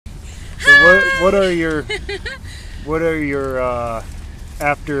what are your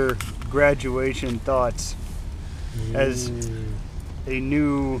after graduation thoughts as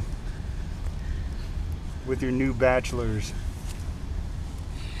with your new bachelor's?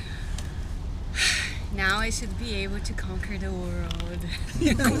 Now I should be able to conquer the world.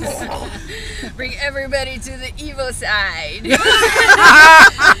 Bring everybody to the evil side.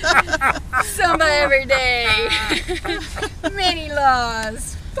 Samba every day. Many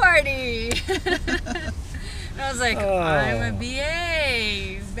laws. Party. And I was like, I'm a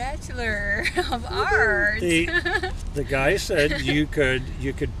BA, Bachelor of Arts. The guy said you could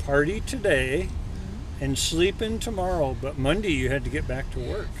party today and sleep in tomorrow, but Monday you had to get back to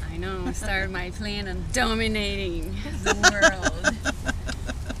work. I know. I started my plan on dominating the world.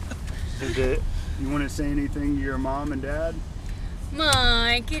 You want to say anything to your mom and dad?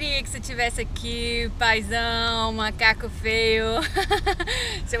 Mãe, queria que você estivesse aqui, paizão, macaco feio,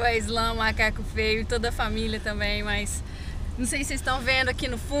 seu ex-lã, macaco feio, toda a família também, mas não sei se vocês estão vendo aqui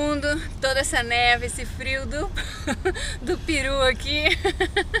no fundo, toda essa neve, esse frio do peru aqui.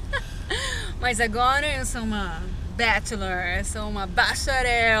 Mas agora eu sou uma bachelor, sou uma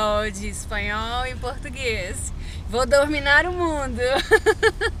bacharel de espanhol e português. Vou dominar o mundo.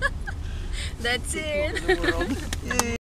 That's it.